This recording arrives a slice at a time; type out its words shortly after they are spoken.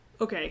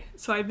Okay,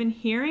 so I've been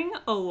hearing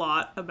a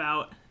lot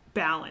about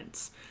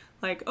balance.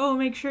 Like, oh,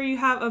 make sure you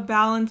have a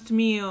balanced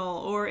meal,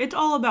 or it's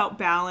all about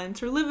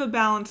balance, or live a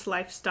balanced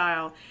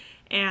lifestyle.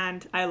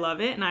 And I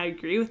love it, and I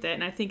agree with it,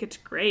 and I think it's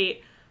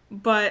great.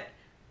 But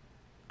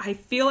I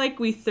feel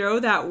like we throw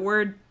that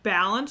word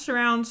balance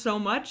around so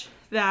much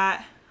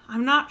that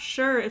I'm not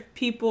sure if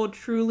people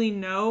truly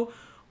know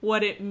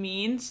what it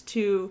means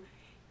to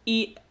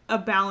eat a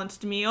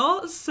balanced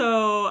meal.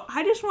 So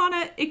I just want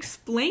to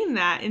explain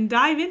that and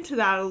dive into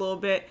that a little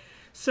bit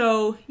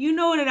so you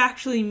know what it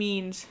actually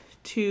means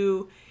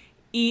to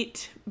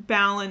eat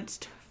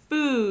balanced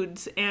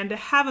foods and to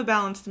have a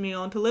balanced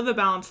meal and to live a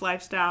balanced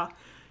lifestyle,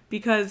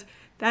 because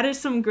that is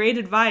some great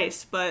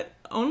advice, but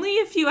only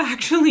if you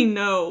actually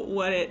know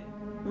what it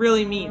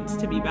really means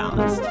to be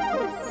balanced.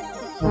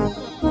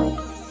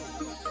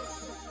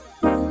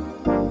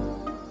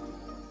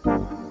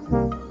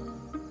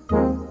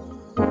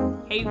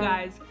 Hey you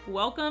guys,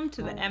 welcome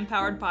to the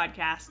Empowered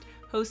Podcast,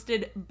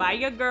 hosted by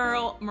your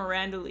girl,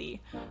 Miranda Lee.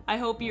 I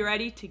hope you're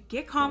ready to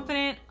get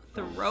confident,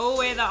 throw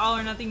away the all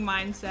or nothing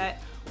mindset,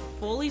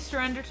 fully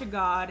surrender to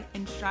God,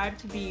 and strive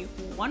to be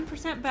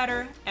 1%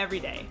 better every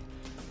day.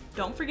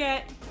 Don't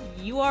forget,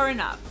 you are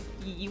enough,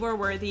 you are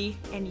worthy,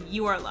 and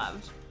you are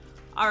loved.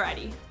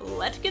 Alrighty,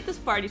 let's get this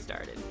party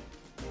started.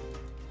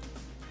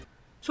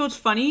 So it's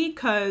funny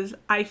because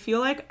I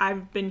feel like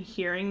I've been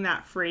hearing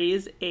that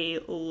phrase a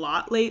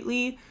lot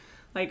lately.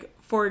 Like,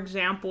 for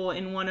example,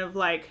 in one of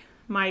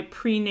my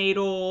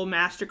prenatal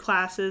master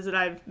classes that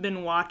I've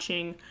been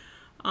watching,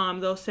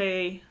 they'll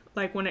say,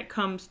 when it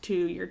comes to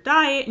your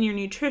diet and your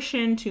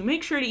nutrition, to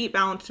make sure to eat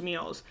balanced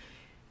meals.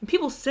 And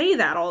people say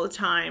that all the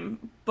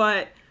time,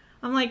 but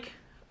I'm like,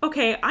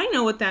 okay, I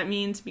know what that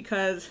means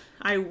because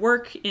I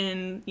work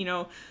in,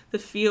 the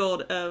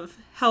field of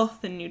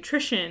health and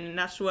nutrition, and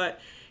that's what,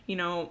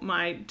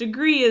 my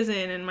degree is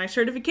in and my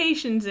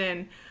certification's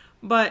in.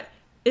 But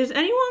is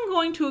anyone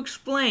going to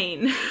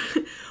explain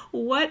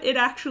what it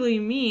actually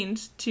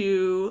means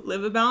to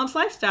live a balanced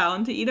lifestyle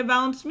and to eat a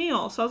balanced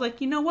meal? So I was like,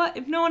 you know what?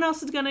 If no one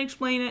else is going to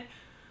explain it,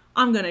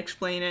 I'm going to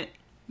explain it.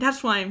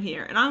 That's why I'm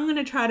here. And I'm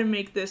going to try to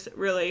make this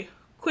really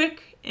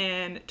quick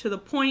and to the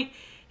point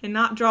and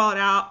not draw it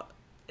out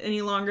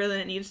any longer than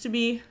it needs to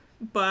be.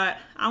 But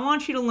I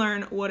want you to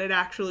learn what it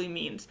actually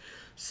means.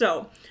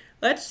 So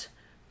let's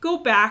go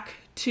back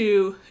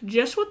to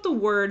just what the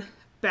word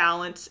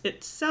balance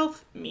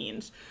itself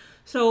means.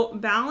 So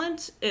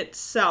balance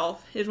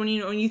itself is when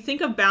you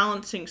think of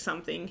balancing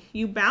something,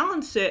 you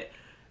balance it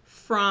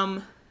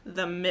from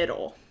the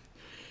middle.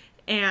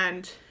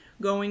 And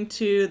going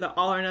to the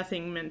all or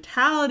nothing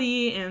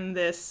mentality and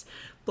this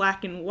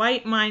black and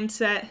white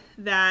mindset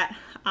that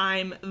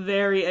I'm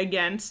very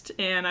against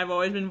and I've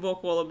always been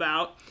vocal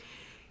about,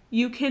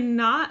 you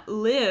cannot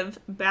live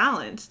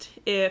balanced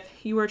if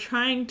you are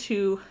trying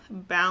to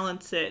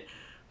balance it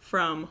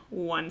from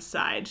one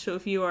side. So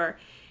if you are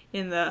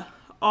in the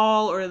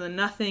all or the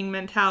nothing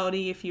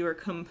mentality, if you are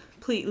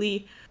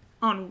completely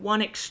on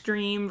one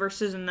extreme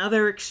versus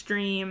another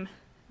extreme,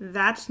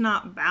 that's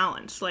not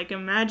balanced. Like,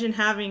 imagine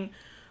having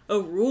a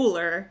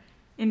ruler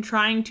and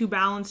trying to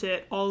balance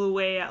it all the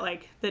way at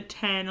the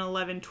 10,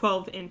 11,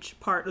 12 inch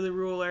part of the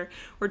ruler,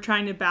 or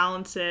trying to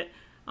balance it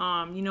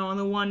on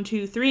the 1,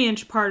 2, 3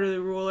 inch part of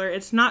the ruler.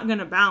 It's not going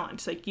to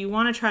balance. You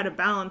want to try to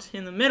balance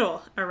in the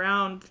middle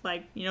around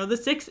the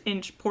 6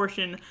 inch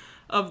portion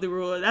of the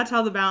ruler. That's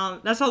how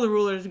the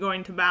ruler is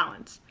going to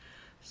balance.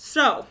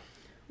 So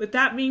with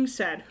that being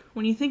said,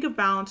 when you think of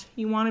balance,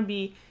 you want to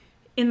be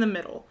in the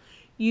middle.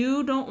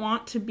 You don't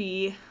want to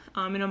be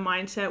in a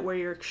mindset where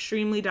you're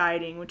extremely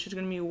dieting, which is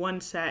going to be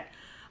one side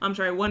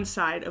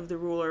of the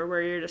ruler,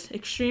 where you're just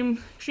extreme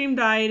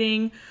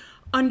dieting,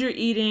 under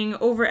eating,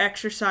 over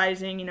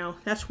exercising,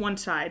 that's one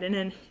side. And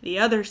then the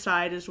other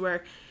side is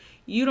where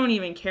you don't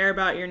even care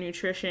about your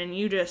nutrition.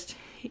 You just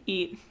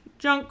eat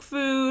junk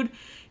food.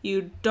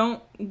 You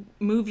don't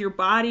move your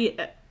body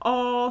at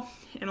all.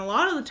 And a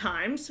lot of the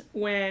times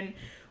when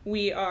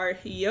we are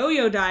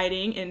yo-yo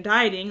dieting and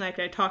dieting, like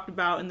I talked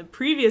about in the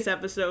previous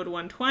episode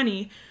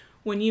 120,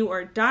 when you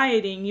are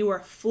dieting, you are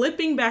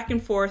flipping back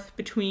and forth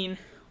between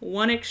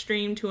one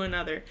extreme to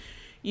another.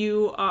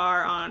 You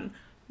are on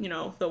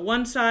the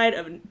one side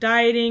of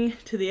dieting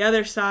to the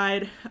other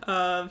side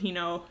of,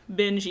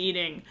 binge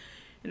eating.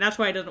 And that's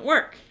why it doesn't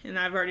work. And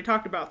I've already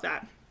talked about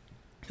that.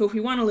 So if we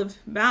want to live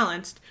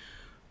balanced,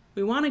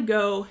 we want to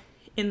go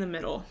in the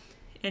middle.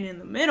 And in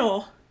the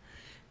middle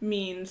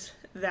means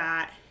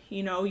that,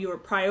 you are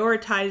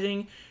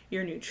prioritizing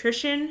your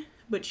nutrition,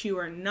 but you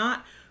are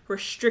not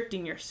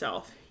restricting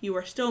yourself. You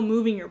are still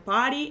moving your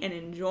body and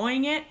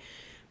enjoying it,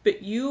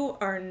 but you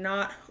are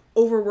not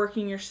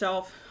overworking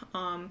yourself,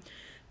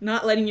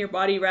 not letting your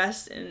body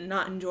rest and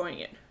not enjoying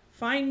it.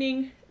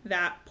 Finding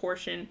that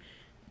portion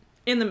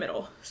in the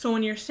middle. So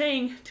when you're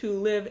saying to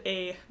live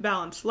a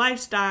balanced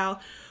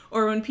lifestyle,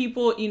 or when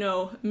people,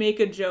 make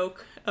a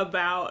joke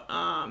about,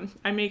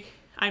 I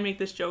make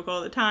this joke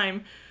all the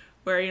time,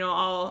 where,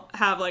 I'll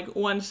have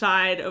one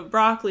side of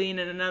broccoli and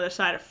then another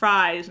side of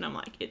fries, and I'm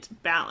like, it's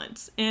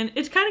balance. And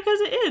it's kind of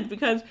because it is,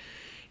 because,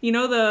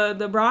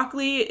 the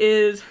broccoli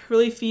is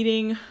really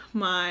feeding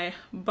my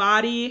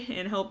body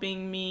and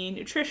helping me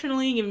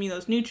nutritionally, giving me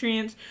those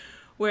nutrients,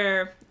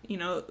 where,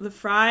 the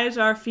fries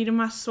are feeding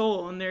my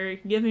soul and they're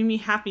giving me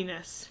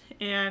happiness.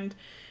 And,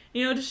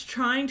 just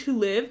trying to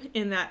live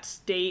in that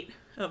state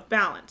of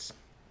balance.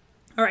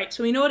 All right,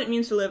 so we know what it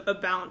means to live a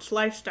balanced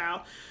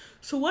lifestyle.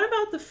 So what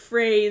about the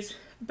phrase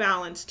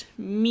balanced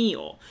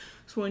meal?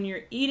 So when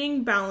you're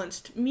eating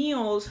balanced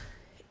meals,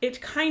 it's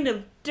kind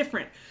of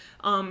different.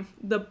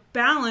 The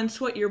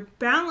balance, what you're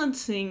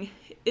balancing,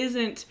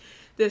 isn't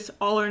this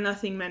all or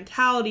nothing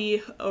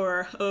mentality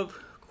or of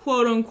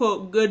quote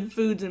unquote good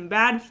foods and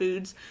bad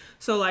foods.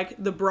 So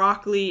like the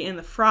broccoli and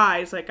the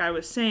fries, like I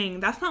was saying,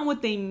 that's not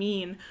what they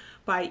mean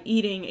by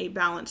eating a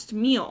balanced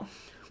meal.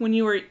 When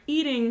you are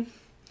eating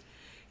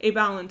a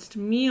balanced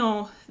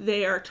meal,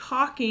 they are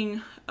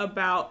talking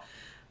about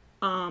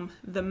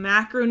the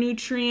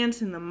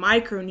macronutrients and the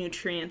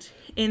micronutrients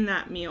in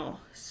that meal.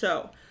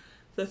 So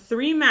the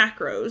 3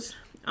 macros,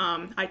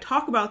 I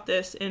talk about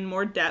this in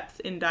more depth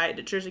in Diet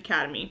Ditchers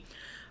Academy,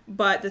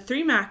 but the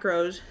 3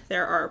 macros,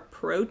 there are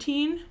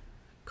protein,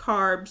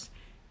 carbs,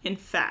 and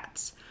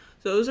fats.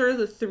 Those are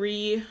the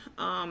 3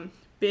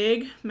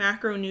 big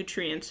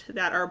macronutrients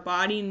that our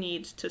body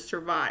needs to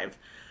survive.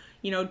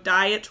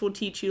 Diets will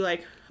teach you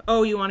like,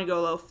 oh, you want to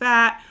go low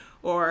fat,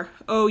 or,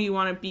 oh, you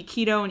want to be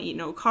keto and eat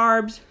no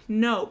carbs.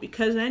 No,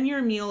 because then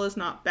your meal is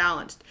not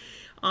balanced.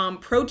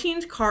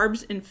 Proteins,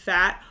 carbs, and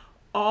fat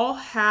all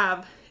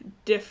have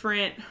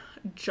different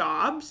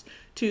jobs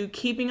to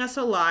keeping us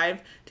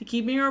alive, to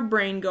keeping our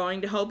brain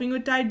going, to helping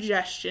with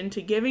digestion,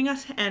 to giving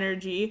us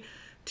energy,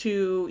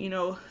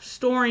 to,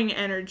 storing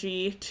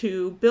energy,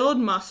 to build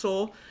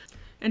muscle,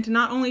 and to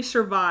not only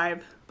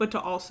survive, but to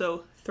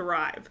also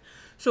thrive.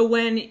 So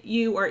when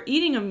you are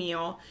eating a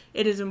meal,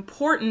 it is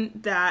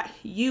important that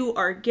you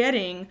are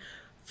getting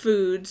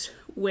foods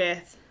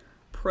with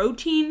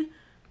protein,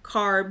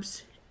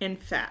 carbs, and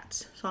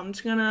fats. So I'm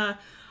gonna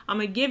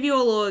give you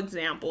a little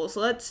example. So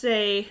let's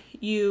say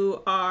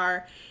you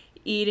are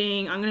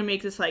eating, I'm gonna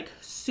make this like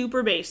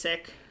super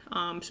basic,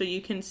 so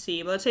you can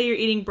see, but let's say you're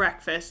eating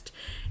breakfast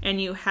and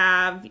you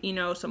have,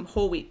 some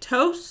whole wheat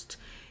toast,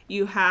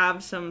 you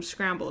have some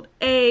scrambled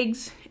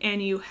eggs,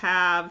 and you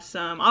have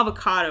some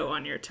avocado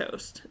on your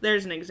toast.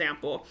 There's an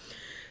example.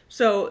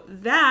 So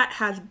that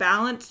has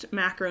balanced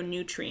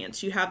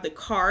macronutrients. You have the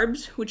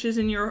carbs, which is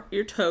in your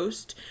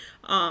toast,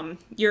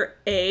 your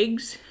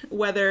eggs,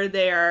 whether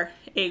they are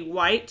egg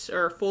whites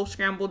or full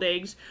scrambled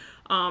eggs,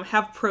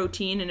 have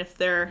protein, and if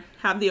they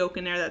have the yolk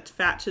in there, that's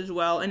fats as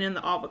well. And then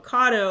the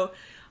avocado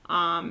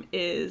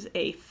is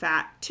a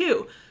fat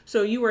too.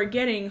 So you are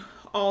getting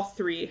all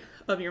 3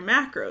 of your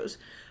macros.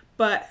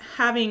 But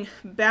having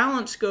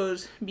balance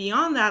goes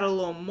beyond that a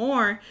little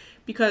more,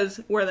 because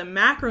where the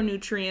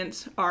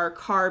macronutrients are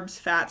carbs,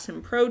 fats,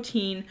 and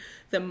protein,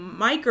 the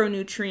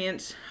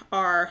micronutrients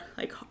are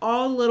like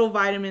all little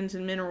vitamins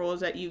and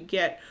minerals that you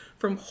get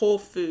from whole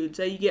foods,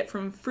 that you get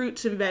from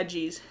fruits and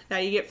veggies,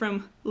 that you get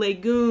from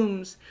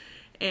legumes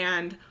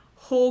and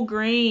whole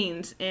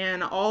grains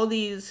and all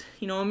these,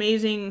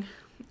 amazing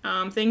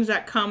things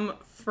that come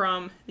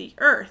from the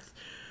earth.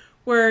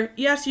 Where,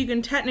 yes, you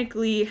can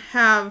technically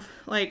have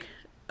like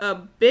a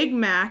Big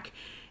Mac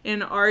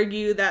and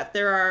argue that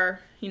there are,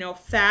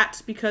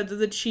 fats because of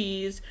the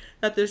cheese,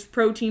 that there's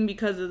protein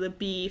because of the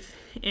beef,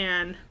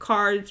 and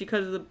carbs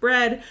because of the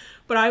bread,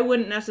 but I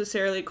wouldn't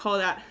necessarily call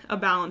that a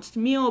balanced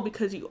meal,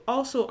 because you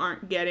also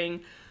aren't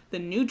getting the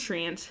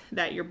nutrients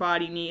that your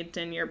body needs,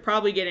 and you're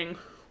probably getting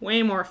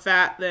way more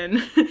fat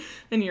than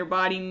your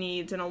body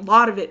needs, and a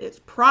lot of it is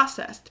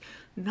processed.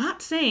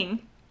 Not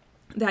saying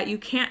that you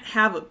can't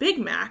have a Big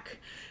Mac.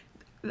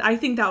 I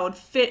think that would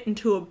fit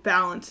into a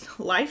balanced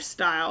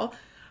lifestyle.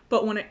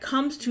 But when it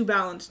comes to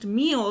balanced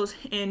meals,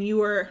 and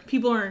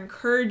people are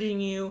encouraging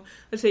you,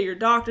 let's say your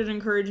doctor's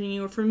encouraging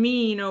you, or for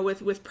me,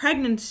 with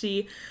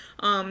pregnancy,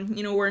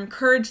 we're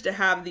encouraged to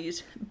have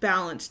these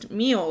balanced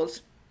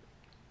meals.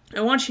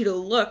 I want you to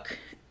look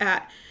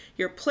at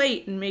your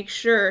plate and make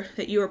sure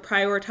that you are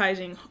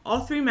prioritizing all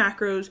 3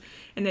 macros,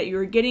 and that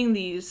you're getting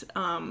these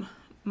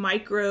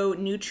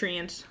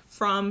micronutrients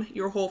from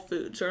your whole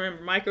food. So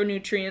remember,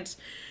 micronutrients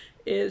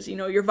is,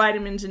 your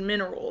vitamins and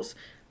minerals.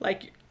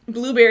 Like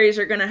blueberries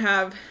are going to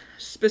have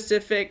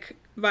specific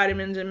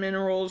vitamins and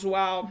minerals,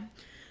 while,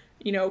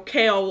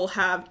 kale will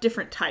have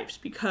different types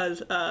because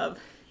of,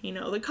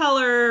 the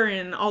color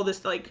and all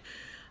this. Like,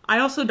 I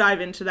also dive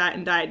into that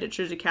in Diet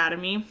Ditchers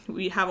Academy.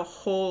 We have a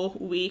whole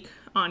week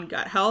on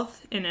gut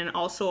health, and then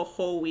also a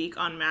whole week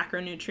on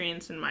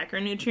macronutrients and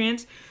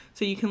micronutrients.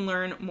 So you can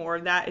learn more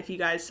of that if you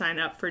guys sign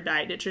up for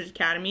Diet Ditchers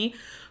Academy.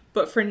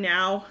 But for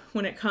now,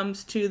 when it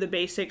comes to the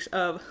basics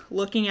of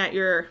looking at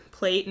your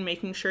plate and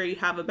making sure you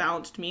have a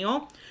balanced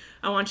meal,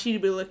 I want you to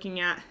be looking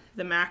at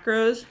the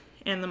macros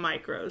and the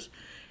micros.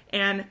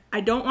 And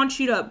I don't want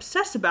you to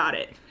obsess about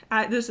it.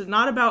 This is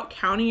not about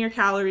counting your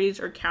calories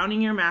or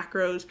counting your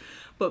macros,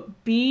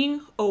 but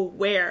being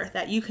aware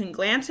that you can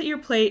glance at your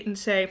plate and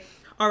say,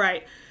 all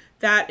right,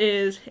 that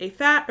is a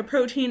fat, a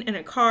protein, and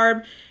a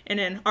carb. And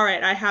then, all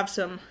right, I have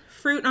some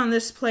fruit on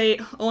this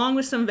plate along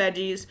with some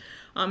veggies.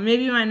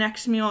 Maybe my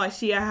next meal I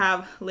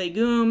have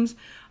legumes.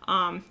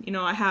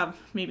 I have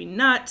maybe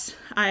nuts.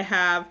 I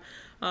have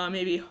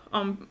maybe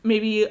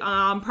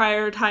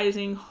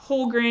prioritizing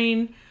whole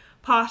grain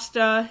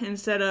pasta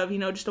instead of,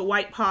 just a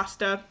white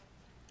pasta.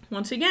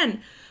 Once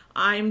again,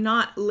 I'm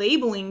not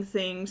labeling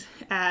things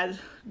as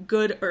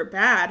good or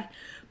bad,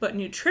 but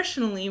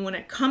nutritionally, when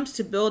it comes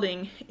to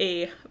building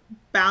a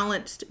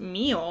balanced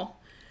meal,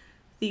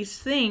 these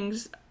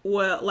things,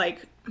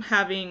 like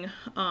having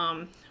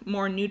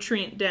more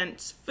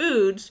nutrient-dense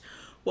foods,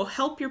 will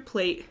help your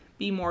plate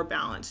be more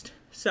balanced.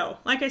 So,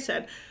 like I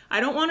said, I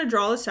don't want to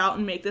draw this out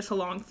and make this a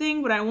long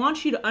thing, but I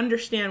want you to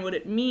understand what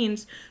it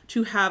means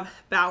to have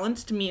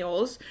balanced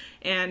meals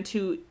and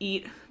to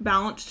eat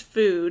balanced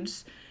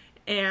foods,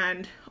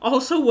 and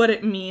also what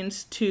it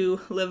means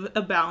to live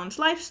a balanced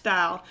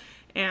lifestyle.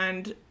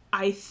 And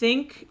I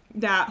think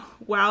that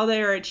while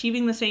they are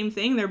achieving the same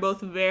thing, they're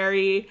both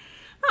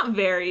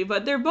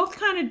but they're both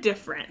kind of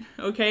different,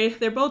 okay?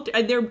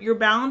 You're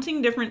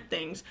balancing different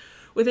things.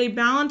 With a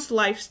balanced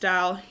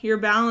lifestyle, you're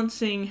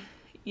balancing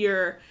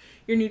your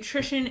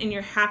nutrition and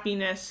your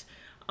happiness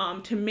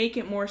to make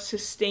it more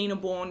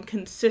sustainable and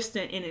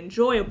consistent and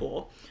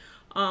enjoyable.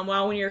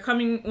 While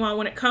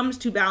when it comes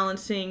to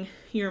balancing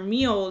your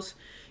meals,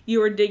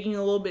 you are digging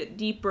a little bit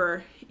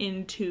deeper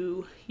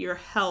into your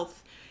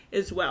health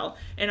as well.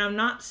 And I'm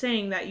not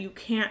saying that you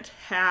can't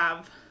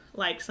have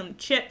like some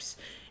chips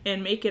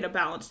and make it a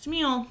balanced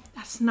meal.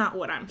 That's not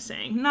what I'm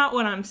saying. Not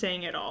what I'm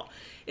saying at all.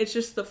 It's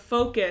just the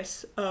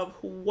focus of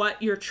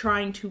what you're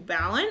trying to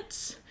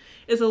balance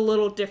is a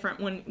little different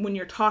when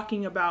you're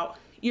talking about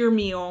your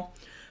meal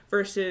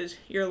versus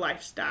your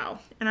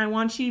lifestyle. And I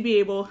want you to be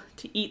able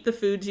to eat the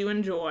foods you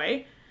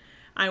enjoy.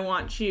 I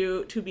want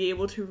you to be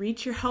able to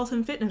reach your health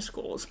and fitness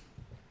goals.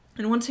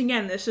 And once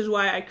again, this is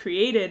why I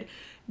created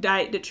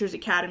Diet Ditchers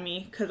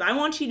Academy, because I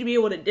want you to be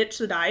able to ditch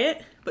the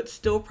diet, but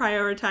still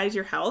prioritize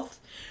your health,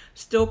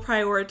 still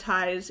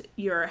prioritize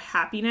your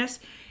happiness,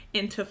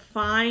 and to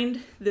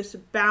find this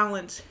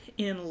balance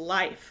in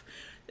life,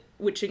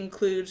 which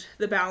includes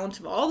the balance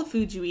of all the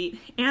foods you eat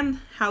and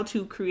how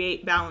to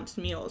create balanced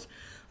meals.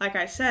 Like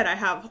I said, I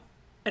have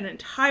an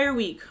entire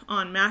week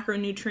on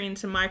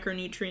macronutrients and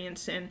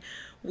micronutrients, and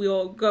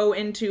we'll go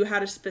into how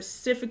to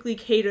specifically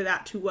cater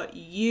that to what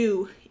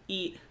you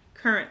eat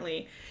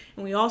currently.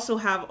 And we also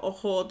have a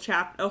whole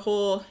chapter/week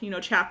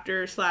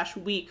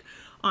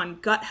on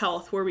gut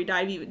health, where we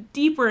dive even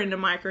deeper into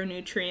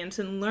micronutrients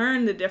and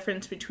learn the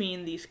difference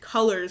between these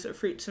colors of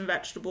fruits and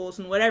vegetables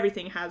and what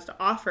everything has to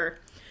offer.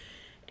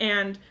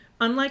 And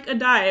unlike a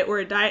diet, where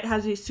a diet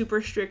has these super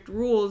strict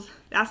rules,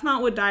 that's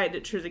not what Diet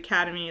Ditchers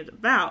Academy is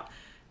about.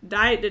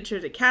 Diet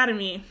Ditchers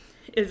Academy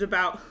is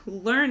about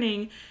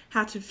learning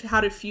how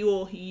to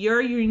fuel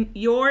your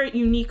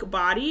unique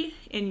body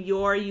and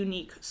your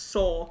unique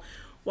soul,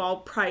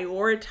 while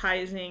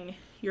prioritizing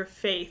your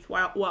faith,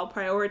 while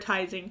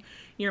prioritizing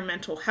your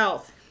mental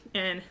health.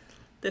 And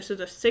this is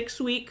a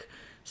 6-week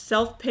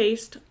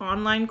self-paced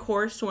online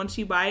course. So once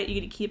you buy it,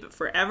 you get to keep it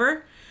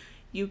forever.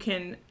 You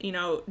can,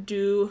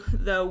 do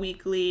the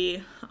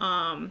weekly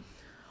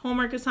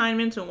homework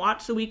assignments and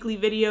watch the weekly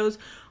videos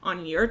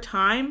on your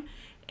time.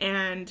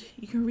 And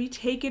you can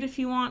retake it if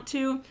you want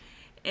to.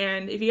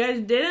 And if you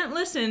guys didn't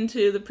listen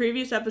to the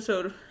previous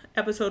episode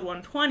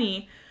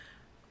 120,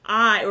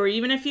 or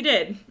even if you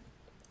did,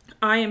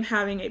 I am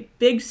having a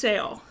big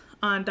sale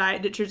on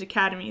Diet Ditchers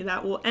Academy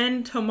that will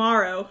end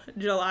tomorrow,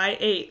 July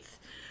 8th.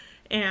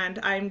 And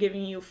I'm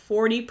giving you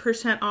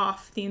 40%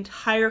 off the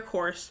entire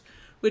course,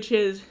 which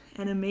is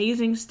an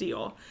amazing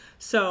steal.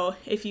 So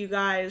if you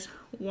guys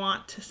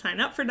want to sign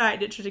up for Diet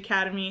Ditchers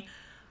Academy,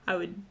 I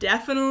would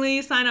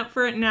definitely sign up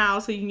for it now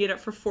so you can get it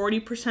for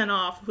 40%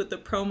 off with the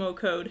promo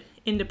code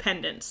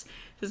INDEPENDENCE.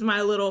 This is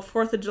my little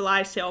 4th of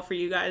July sale for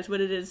you guys,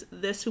 but it is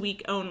this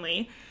week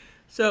only.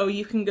 So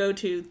you can go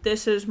to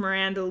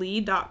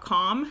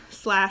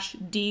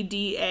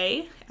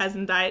thisismirandalee.com/DDA, as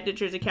in Diet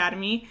Ditchers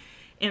Academy,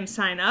 and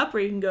sign up, or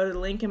you can go to the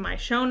link in my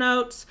show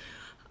notes,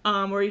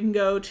 or you can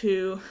go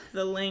to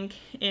the link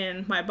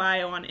in my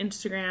bio on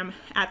Instagram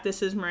at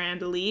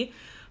thisismirandalee.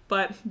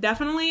 But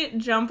definitely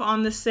jump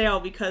on the sale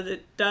because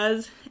it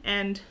does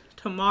end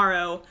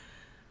tomorrow,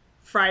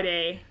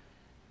 Friday,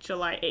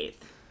 July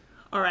 8th.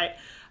 All right.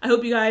 I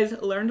hope you guys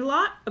learned a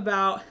lot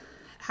about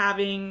how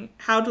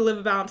to live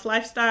a balanced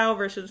lifestyle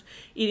versus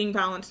eating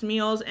balanced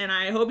meals. And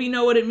I hope you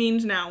know what it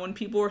means now when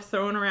people are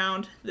throwing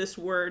around this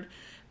word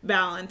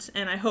balance.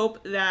 And I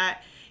hope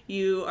that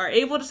you are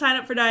able to sign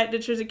up for Diet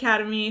Ditchers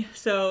Academy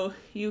so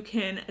you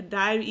can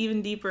dive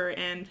even deeper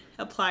and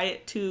apply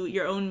it to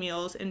your own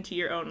meals and to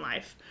your own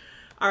life.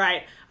 All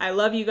right. I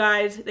love you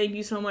guys. Thank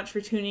you so much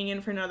for tuning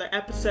in for another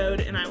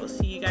episode, and I will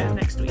see you guys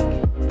next week.